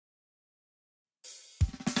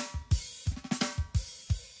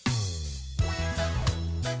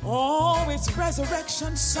Oh, it's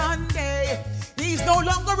Resurrection Sunday. He's no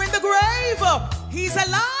longer in the grave. He's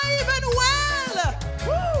alive and well.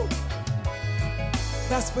 Woo!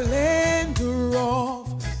 The splendor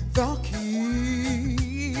of the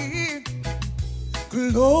King,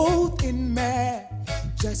 clothed in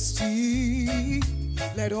majesty.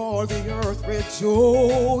 Let all the earth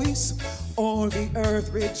rejoice. All the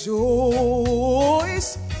earth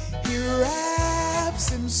rejoice. He wraps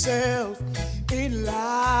himself in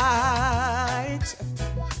light,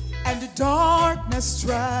 and the darkness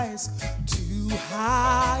tries to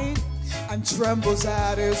hide, and trembles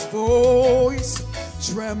at his voice,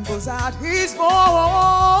 trembles at his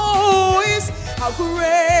voice. How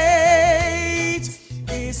great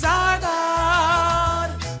is our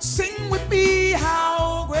God! Sing with me,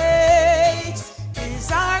 how great is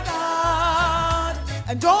our God!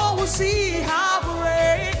 And all will see how great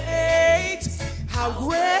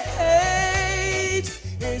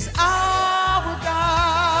is our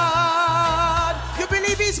God. You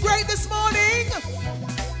believe he's great this morning?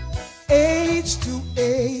 Age to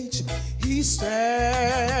age he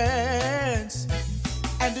stands,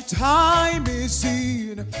 and the time is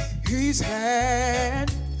in his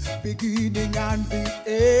hand. Beginning and the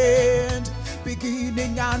end,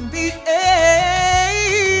 beginning and the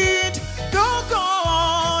end. The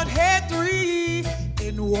Godhead three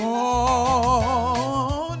in one.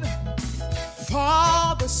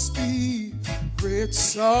 Father, Spirit,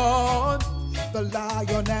 Son, the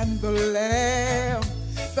Lion and the Lamb,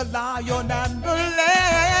 the Lion and the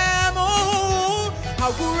Lamb. Oh,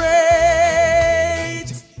 how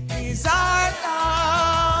great is our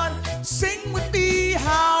God! Sing with me,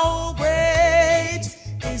 how great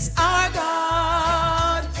is our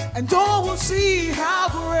God! And all will see how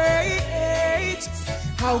great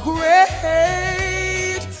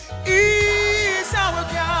is our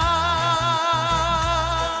God.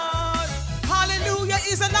 Hallelujah,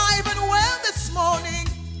 is alive and well this morning,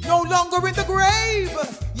 no longer in the grave.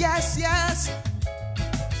 Yes, yes.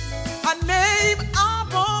 A name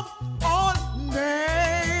above all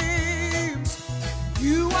names.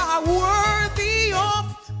 You are worthy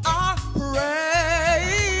of our praise,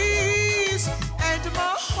 and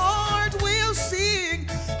my heart will sing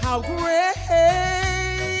how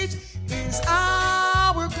great is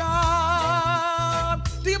our God.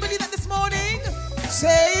 Do you believe that this morning?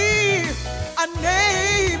 Say, a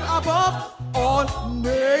name above all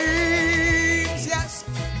names. Yes,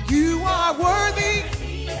 you are worthy.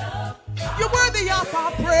 You're worthy of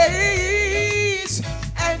our praise,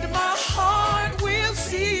 and my heart will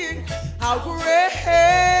sing how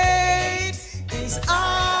great is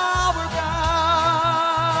our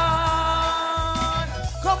God.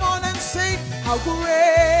 Come on and say, how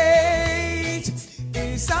great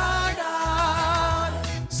is our God.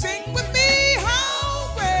 Sing with me,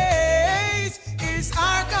 how great is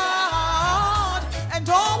our God. And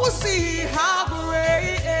all will see how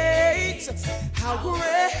great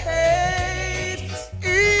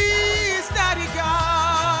is Daddy God.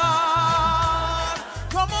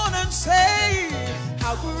 Come on and say,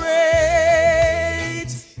 how great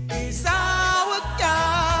is our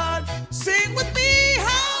God. Sing with me,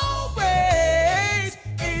 how great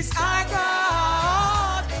is our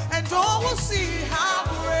God. And all will see how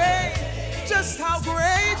great, just how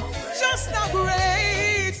great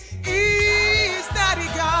is Daddy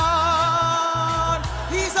God.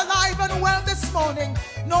 He's alive and well this morning,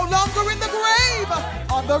 no longer in the grave,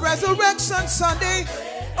 on the Resurrection Sunday.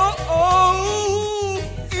 Oh,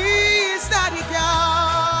 is Daddy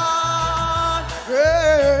God.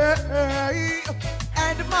 Hey.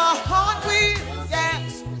 And my heart will,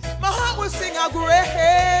 yes, my heart will sing how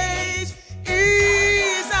great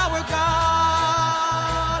is our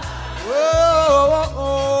God.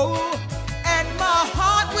 Oh, and my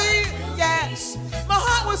heart will, yes, my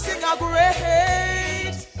heart will sing how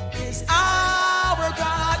great is our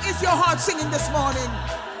God. Is your heart singing this morning?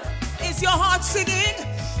 Is your heart singing?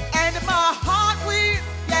 And my heart will,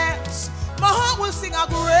 yes, my heart will sing how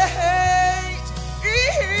great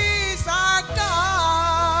is our God.